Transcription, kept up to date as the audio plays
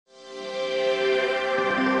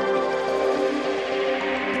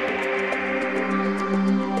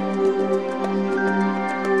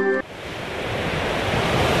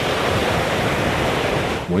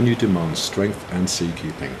demands strength and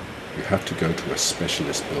seakeeping, you have to go to a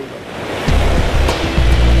specialist builder.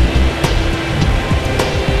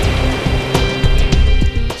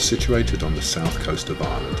 Situated on the south coast of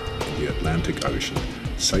Ireland in the Atlantic Ocean,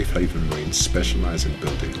 Safehaven Marine specialise in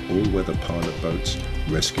building all-weather pilot boats,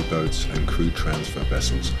 rescue boats and crew transfer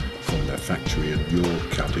vessels from their factory in Ure,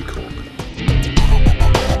 County Cork.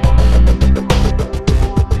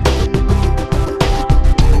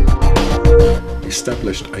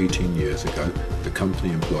 Established 18 years ago, the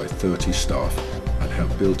company employed 30 staff and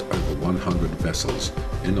have built over 100 vessels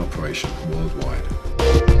in operation worldwide.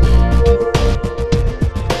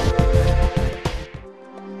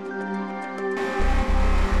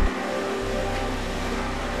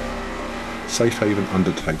 Safehaven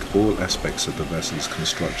undertake all aspects of the vessel's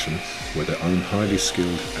construction with their own highly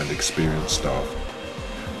skilled and experienced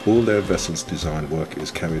staff. All their vessels' design work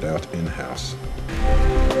is carried out in-house.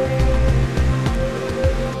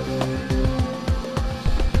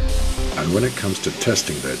 And when it comes to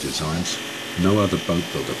testing their designs, no other boat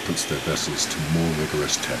builder puts their vessels to more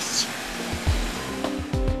rigorous tests.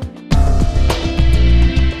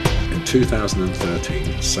 In 2013,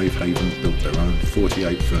 Safehaven built their own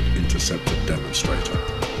 48-foot interceptor demonstrator.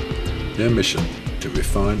 Their mission: to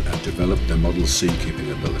refine and develop their model's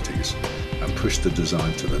seakeeping abilities and push the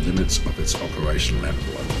design to the limits of its operational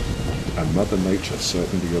envelope. And Mother Nature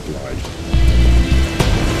certainly obliged.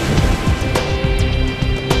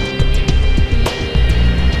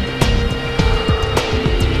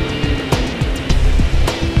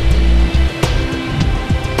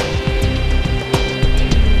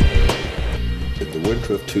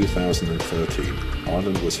 Of 2013,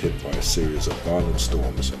 Ireland was hit by a series of violent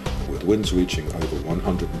storms with winds reaching over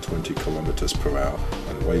 120 km per hour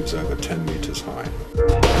and waves over 10 meters high.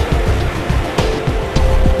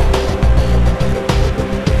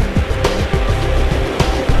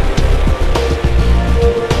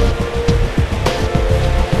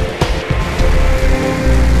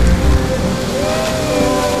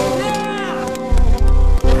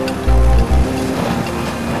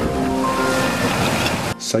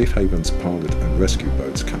 Safehaven's pilot and rescue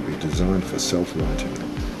boats can be designed for self-righting,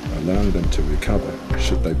 allowing them to recover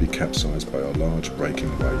should they be capsized by a large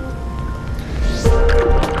breaking wave.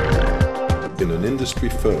 In an industry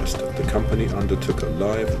first, the company undertook a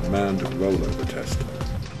live manned rollover test.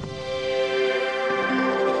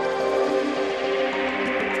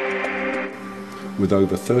 With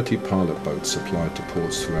over 30 pilot boats supplied to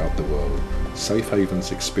ports throughout the world,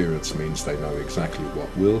 Safehaven's experience means they know exactly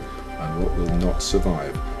what will and what will not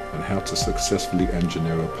survive, and how to successfully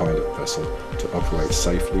engineer a pilot vessel to operate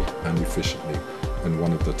safely and efficiently in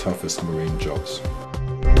one of the toughest marine jobs.